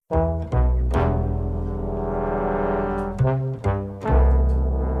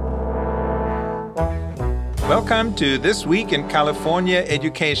Welcome to This Week in California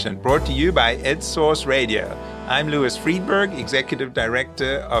Education, brought to you by EdSource Radio. I'm Louis Friedberg, Executive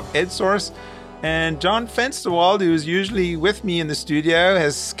Director of EdSource, and John Fensterwald, who is usually with me in the studio,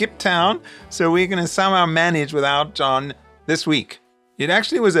 has skipped town, so we're going to somehow manage without John this week. It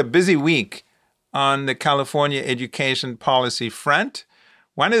actually was a busy week on the California education policy front.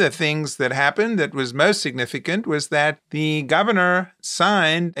 One of the things that happened that was most significant was that the governor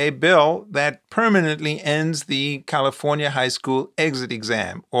signed a bill that permanently ends the California High School Exit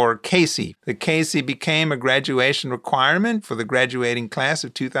Exam, or CAHSEE. The CAHSEE became a graduation requirement for the graduating class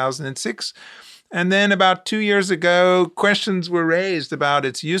of 2006. And then about 2 years ago, questions were raised about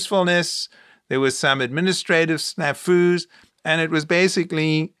its usefulness. There was some administrative snafus, and it was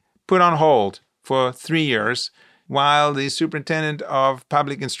basically put on hold for 3 years, while the superintendent of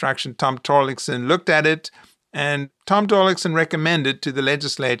public instruction, Tom Torlakson, looked at it, and Tom Torlakson recommended to the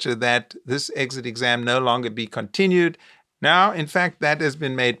legislature that this exit exam no longer be continued. Now, in fact, that has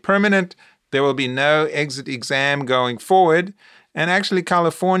been made permanent. There will be no exit exam going forward. And actually,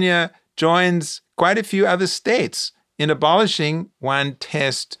 California joins quite a few other states in abolishing one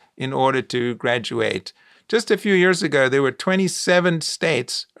test in order to graduate. Just a few years ago, there were 27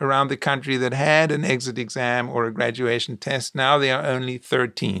 states around the country that had an exit exam or a graduation test. Now there are only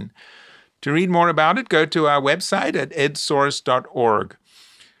 13. To read more about it, go to our website at edsource.org.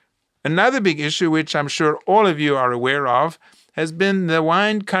 Another big issue, which I'm sure all of you are aware of, has been the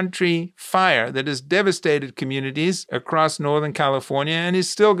wine country fire that has devastated communities across Northern California and is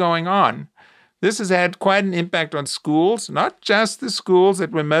still going on. This has had quite an impact on schools, not just the schools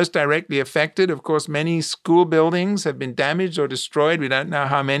that were most directly affected. Of course, many school buildings have been damaged or destroyed. We don't know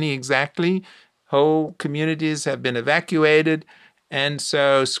how many exactly. Whole communities have been evacuated, and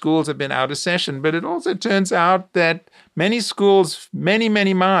so schools have been out of session. But it also turns out that many schools, many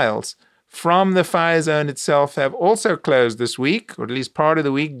miles from the fire zone itself have also closed this week, or at least part of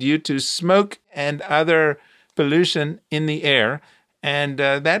the week, due to smoke and other pollution in the air. And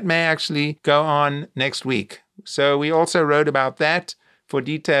that may actually go on next week. So we also wrote about that. For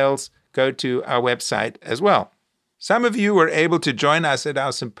details, go to our website as well. Some of you were able to join us at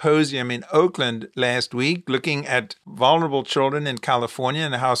our symposium in Oakland last week, looking at vulnerable children in California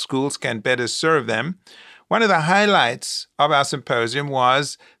and how schools can better serve them. One of the highlights of our symposium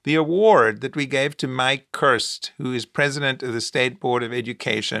was the award that we gave to Mike Kirst, who is president of the State Board of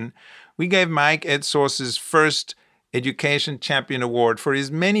Education. We gave Mike EdSource's first Education Champion Award for his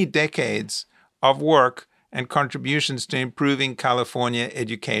many decades of work and contributions to improving California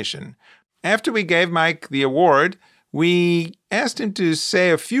education. After we gave Mike the award, we asked him to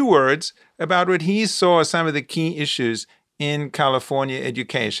say a few words about what he saw as some of the key issues in California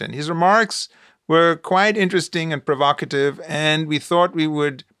education. His remarks were quite interesting and provocative, and we thought we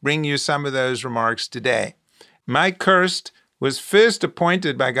would bring you some of those remarks today. Mike Kirst was first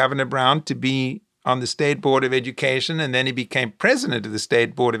appointed by Governor Brown to be on the State Board of Education, and then he became president of the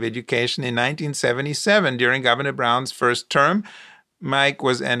State Board of Education in 1977 during Governor Brown's first term. Mike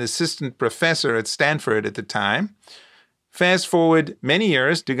was an assistant professor at Stanford at the time. Fast forward many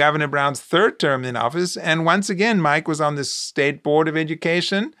years to Governor Brown's third term in office, and once again, Mike was on the State Board of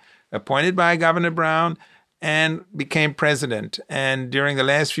Education, appointed by Governor Brown, and became president. And during the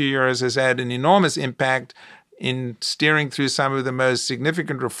last few years has had an enormous impact in steering through some of the most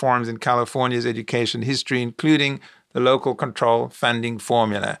significant reforms in California's education history, including the local control funding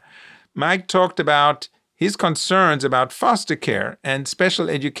formula. Mike talked about his concerns about foster care and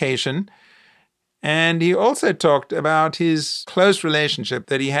special education, and he also talked about his close relationship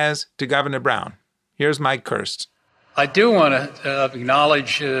that he has to Governor Brown. Here's Mike Kirst. I do want to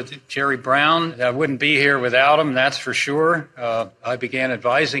acknowledge Jerry Brown. I wouldn't be here without him, that's for sure. I began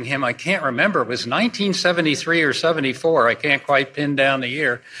advising him, I can't remember, it was 1973 or 74. I can't quite pin down the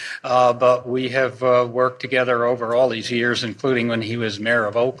year. But we have worked together over all these years, including when he was mayor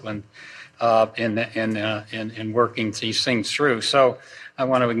of Oakland, in working these things through. So I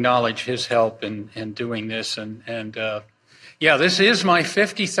want to acknowledge his help in doing this. Yeah, this is my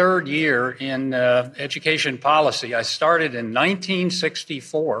 53rd year in education policy. I started in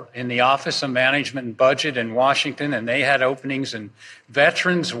 1964 in the Office of Management and Budget in Washington, and they had openings in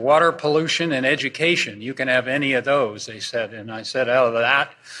veterans, water pollution, and education. You can have any of those, they said. And I said, out of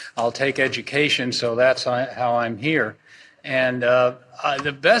that, I'll take education, so that's how I'm here. And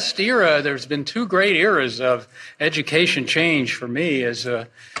the best era, there's been two great eras of education change for me, is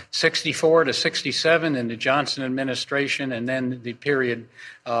 64 to 67 in the Johnson administration, and then the period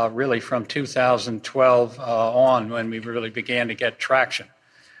really from 2012 on when we really began to get traction.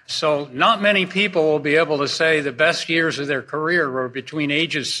 So not many people will be able to say the best years of their career were between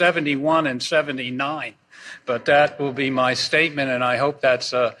ages 71 and 79. But that will be my statement, and I hope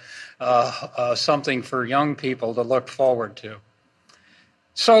that's something for young people to look forward to.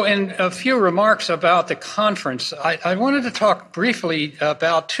 So in a few remarks about the conference, I wanted to talk briefly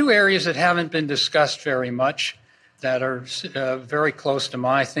about two areas that haven't been discussed very much that are very close to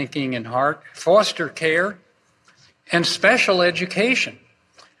my thinking and heart: foster care and special education.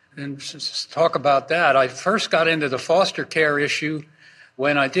 And just talk about that. I first got into the foster care issue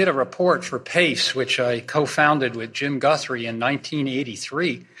when I did a report for PACE, which I co-founded with Jim Guthrie in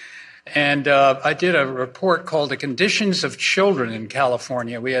 1983. And I did a report called The Conditions of Children in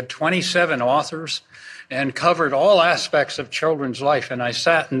California. We had 27 authors and covered all aspects of children's life. And I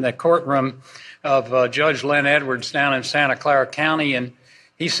sat in the courtroom of Judge Len Edwards down in Santa Clara County, and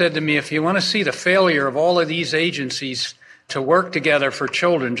he said to me, if you want to see the failure of all of these agencies to work together for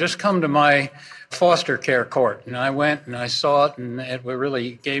children, just come to my foster care court. And I went and I saw it, and it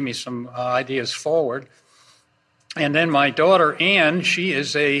really gave me some ideas forward. And then my daughter, Ann, she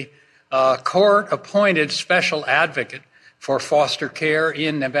is a court-appointed special advocate for foster care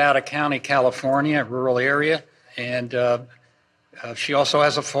in Nevada County, California, a rural area. And she also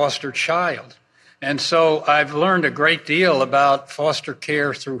has a foster child. And so I've learned a great deal about foster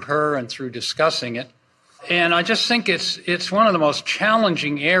care through her and through discussing it. And I just think it's one of the most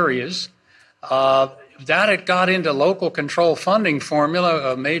challenging areas. That it got into local control funding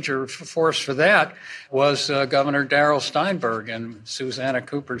formula. A major force for that was Governor Darrell Steinberg, and Susanna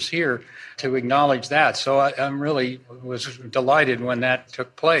Cooper's here to acknowledge that. So I'm really was delighted when that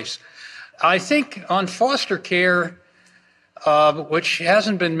took place. I think on foster care, which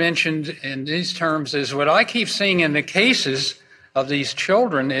hasn't been mentioned in these terms, is what I keep seeing in the cases of these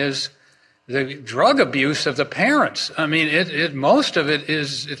children is the drug abuse of the parents. I mean, most of it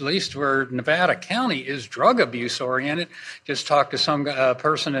is, at least where Nevada County is, drug abuse oriented. Just talked to some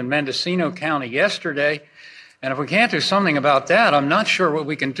person in Mendocino County yesterday, and if we can't do something about that, I'm not sure what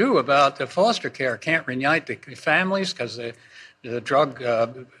we can do about the foster care. Can't reunite the families because the drug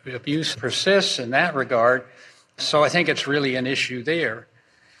abuse persists in that regard. So I think it's really an issue there.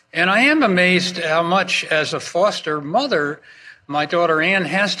 And I am amazed how much, as a foster mother, my daughter Ann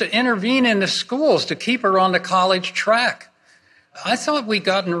has to intervene in the schools to keep her on the college track. I thought we'd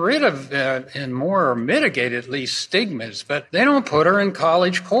gotten rid of and more mitigated, at least, stigmas, but they don't put her in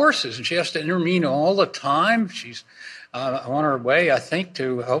college courses, and she has to intervene all the time. She's on her way, I think,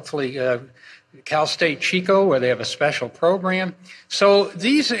 to hopefully Cal State Chico, where they have a special program. So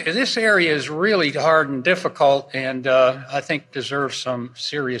this area is really hard and difficult, and I think deserves some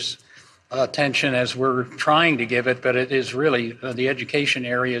serious attention as we're trying to give it, but it is really, the education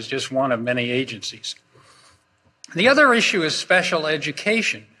area is just one of many agencies. The other issue is special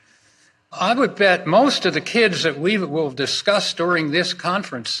education. I would bet most of the kids that we will discuss during this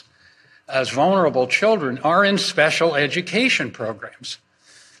conference as vulnerable children are in special education programs.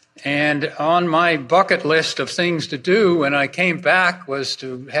 And on my bucket list of things to do when I came back was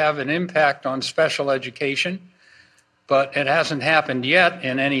to have an impact on special education, but it hasn't happened yet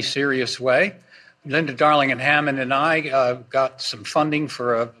in any serious way. Linda Darling-Hammond and I got some funding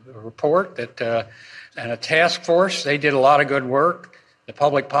for a report and a task force. They did a lot of good work. The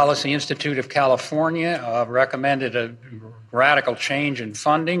Public Policy Institute of California recommended a radical change in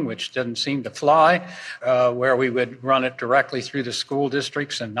funding, which didn't seem to fly, where we would run it directly through the school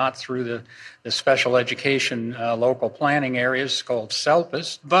districts and not through the special education local planning areas called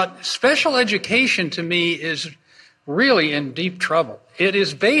SELPAs. But special education, to me, is really in deep trouble. It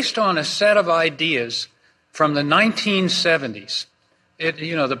is based on a set of ideas from the 1970s.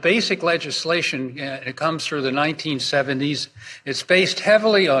 The basic legislation, it comes through the 1970s. It's based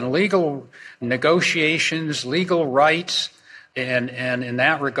heavily on legal negotiations, legal rights, and in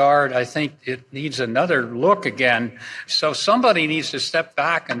that regard, I think it needs another look again. So somebody needs to step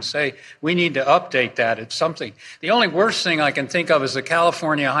back and say, we need to update that. It's something. The only worst thing I can think of is the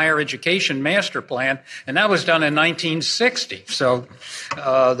California Higher Education Master Plan, and that was done in 1960. So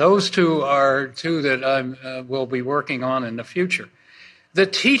those two are two that I will be working on in the future. The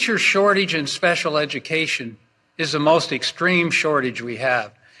teacher shortage in special education is the most extreme shortage we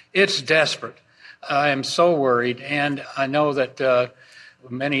have. It's desperate. I am so worried, and I know that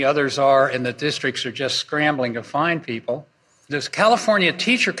many others are, and the districts are just scrambling to find people. This California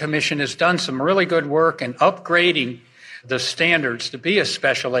Teacher Commission has done some really good work in upgrading the standards to be a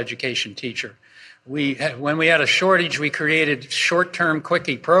special education teacher. When we had a shortage, we created short-term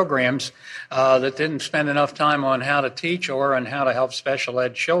quickie programs that didn't spend enough time on how to teach or on how to help special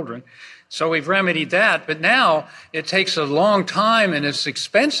ed children. So we've remedied that, but now it takes a long time and it's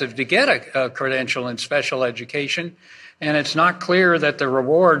expensive to get a credential in special education. And it's not clear that the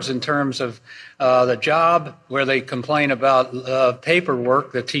rewards in terms of the job, where they complain about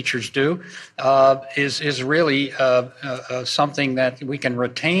paperwork that teachers do, is really something that we can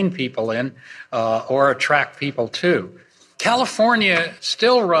retain people in or attract people to. California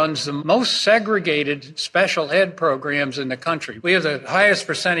still runs the most segregated special ed programs in the country. We have the highest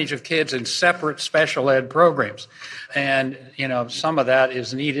percentage of kids in separate special ed programs. And, some of that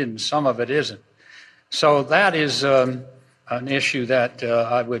is needed and some of it isn't. So that is an issue that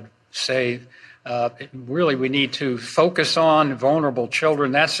I would say really we need to focus on vulnerable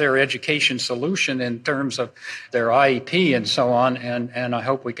children. That's their education solution in terms of their IEP and so on. And I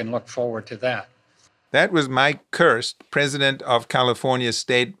hope we can look forward to that. That was Mike Kirst, president of California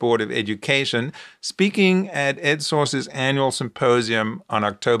State Board of Education, speaking at EdSource's annual symposium on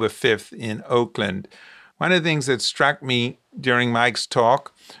October 5th in Oakland. One of the things that struck me during Mike's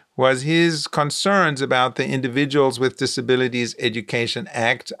talk was his concerns about the Individuals with Disabilities Education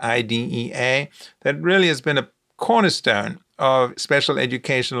Act, IDEA, that really has been a cornerstone of special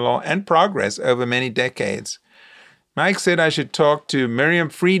education law and progress over many decades. Mike said I should talk to Miriam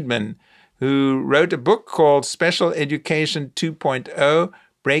Friedman, who wrote a book called Special Education 2.0,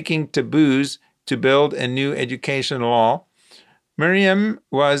 Breaking Taboos to Build a New Education Law. Miriam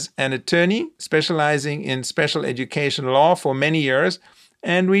was an attorney specializing in special education law for many years,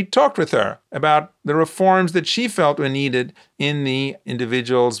 and we talked with her about the reforms that she felt were needed in the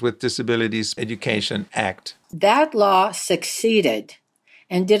Individuals with Disabilities Education Act. That law succeeded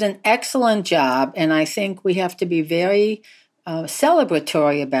and did an excellent job, and I think we have to be very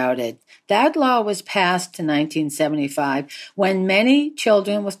celebratory about it. That law was passed in 1975 when many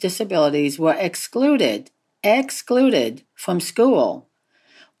children with disabilities were excluded from school,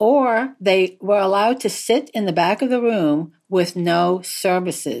 or they were allowed to sit in the back of the room with no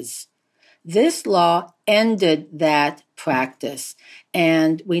services. This law ended that practice,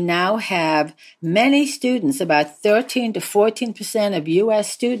 and we now have many students, about 13 to 14% of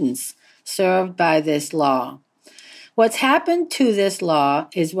U.S. students, served by this law. What's happened to this law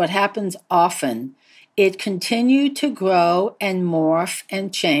is what happens often. It continued to grow and morph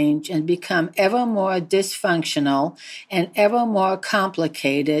and change and become ever more dysfunctional and ever more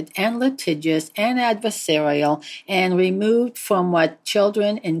complicated and litigious and adversarial and removed from what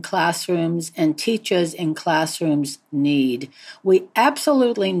children in classrooms and teachers in classrooms need. We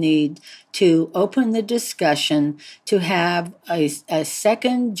absolutely need to open the discussion to have a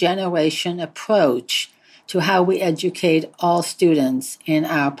second generation approach to how we educate all students in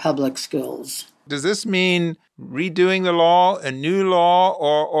our public schools. Does this mean redoing the law, a new law,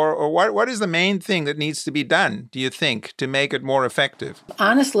 or what is the main thing that needs to be done, do you think, to make it more effective?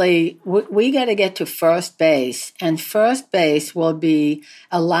 Honestly, we got to get to first base, and first base will be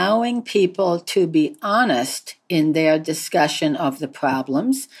allowing people to be honest in their discussion of the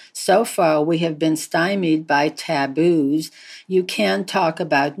problems. So far, we have been stymied by taboos. You can't talk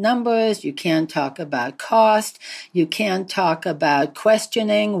about numbers, you can't talk about cost, you can't talk about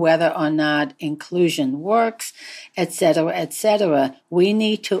questioning whether or not inclusion works, etc., etc. We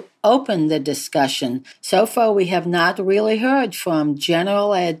need to open the discussion. So far, we have not really heard from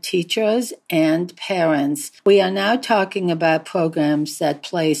general ed teachers and parents. We are now talking about programs that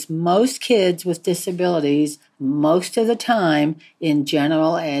place most kids with disabilities most of the time in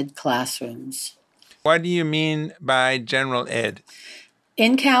general ed classrooms. What do you mean by general ed?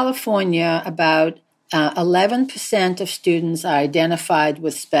 In California, about 11% of students are identified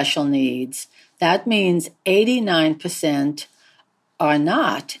with special needs. That means 89% are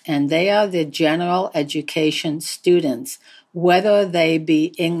not, and they are the general education students, whether they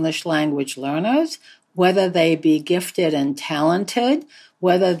be English language learners, whether they be gifted and talented,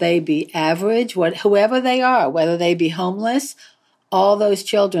 whether they be average, whoever they are, whether they be homeless, all those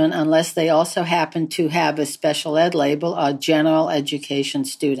children, unless they also happen to have a special ed label, are general education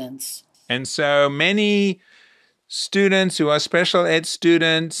students. And so many students who are special ed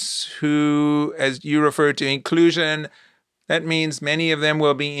students who, as you refer to, inclusion, that means many of them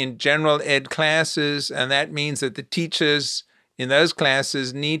will be in general ed classes, and that means that the teachers in those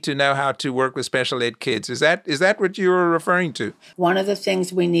classes need to know how to work with special ed kids. Is that what you were referring to? One of the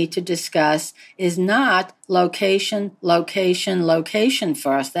things we need to discuss is not location, location, location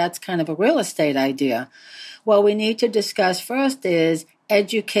first. That's kind of a real estate idea. What we need to discuss first is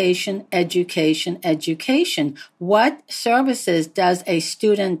education, education, education. What services does a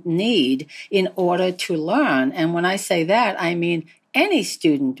student need in order to learn? And when I say that, I mean any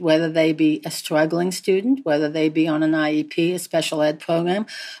student, whether they be a struggling student, whether they be on an IEP, a special ed program,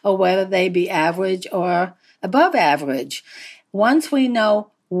 or whether they be average or above average. Once we know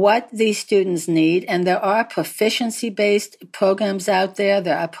what these students need. And there are proficiency-based programs out there.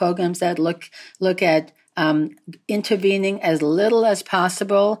 There are programs that look at intervening as little as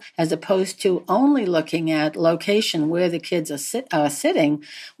possible, as opposed to only looking at location where the kids are sitting.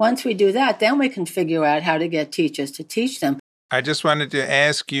 Once we do that, then we can figure out how to get teachers to teach them. I just wanted to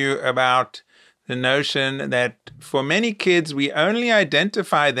ask you about the notion that for many kids, we only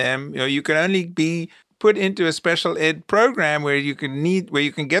identify them, you can only be put into a special ed program where you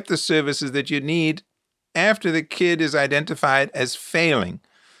can get the services that you need after the kid is identified as failing.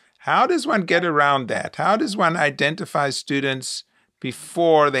 How does one get around that? How does one identify students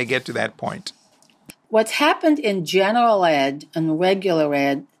before they get to that point? What's happened in general ed and regular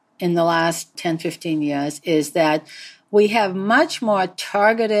ed in the last 10, 15 years is that we have much more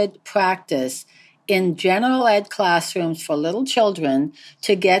targeted practice in general ed classrooms for little children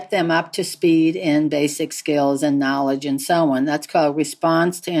to get them up to speed in basic skills and knowledge and so on. That's called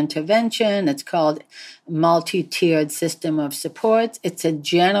response to intervention. It's called multi-tiered system of supports. It's a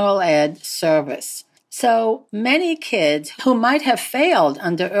general ed service. So many kids who might have failed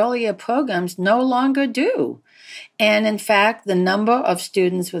under earlier programs no longer do. And in fact, the number of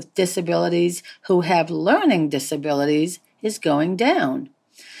students with disabilities who have learning disabilities is going down.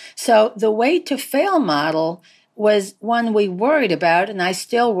 So the wait to fail model was one we worried about, and I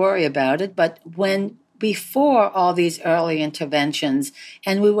still worry about it, but before all these early interventions,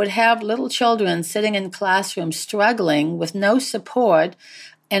 and we would have little children sitting in classrooms struggling with no support,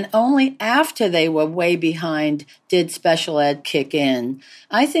 and only after they were way behind did special ed kick in.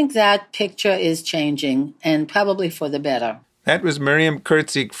 I think that picture is changing, and probably for the better. That was Miriam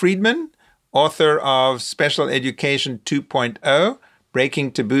Kurtzig-Friedman, author of Special Education 2.0,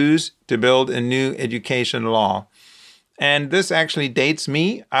 Breaking Taboos to Build a New Education Law. And this actually dates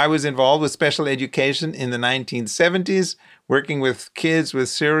me. I was involved with special education in the 1970s, working with kids with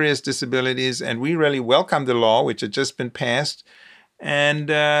serious disabilities, and we really welcomed the law, which had just been passed. And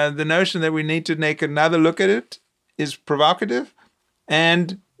the notion that we need to take another look at it is provocative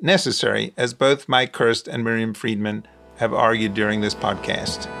and necessary, as both Mike Kirst and Miriam Friedman have argued during this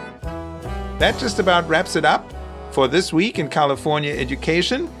podcast. That just about wraps it up for this week in California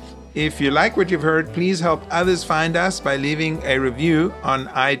education. If you like what you've heard, please help others find us by leaving a review on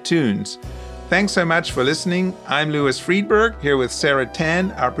iTunes. Thanks so much for listening. I'm Louis Friedberg, here with Sarah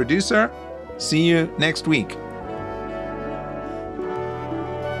Tan, our producer. See you next week.